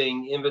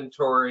 pricing,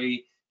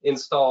 inventory,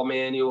 install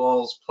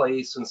manuals,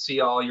 place and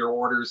see all your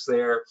orders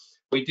there.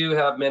 We do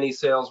have many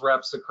sales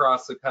reps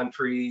across the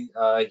country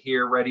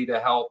here ready to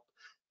help.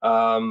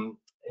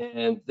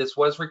 And this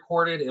was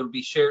recorded. It'll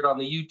be shared on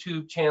the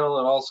YouTube channel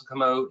and also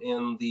come out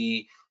in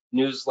the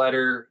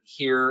newsletter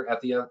here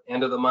at the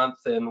end of the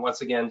month. And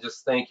once again,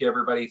 just thank you,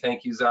 everybody.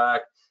 Thank you,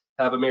 Zach.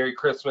 Have a Merry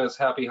Christmas,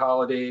 Happy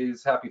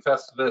Holidays, Happy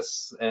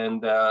Festivus,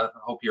 and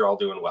hope you're all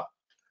doing well.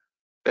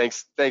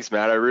 Thanks,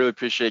 Matt. I really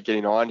appreciate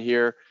getting on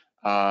here.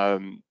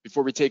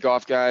 Before we take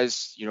off,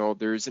 guys, you know,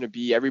 there's going to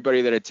be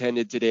everybody that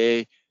attended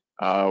today.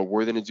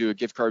 We're going to do a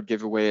gift card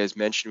giveaway. As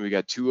mentioned, we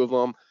got 2 of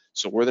them.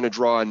 So we're going to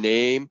draw a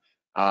name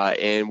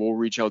and we'll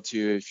reach out to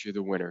you if you're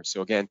the winner.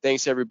 So again,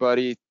 thanks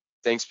everybody.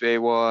 Thanks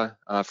Baywa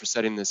for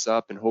setting this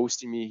up and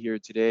hosting me here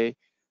today.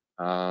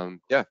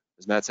 Yeah,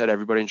 as Matt said,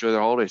 everybody enjoy their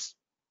holidays.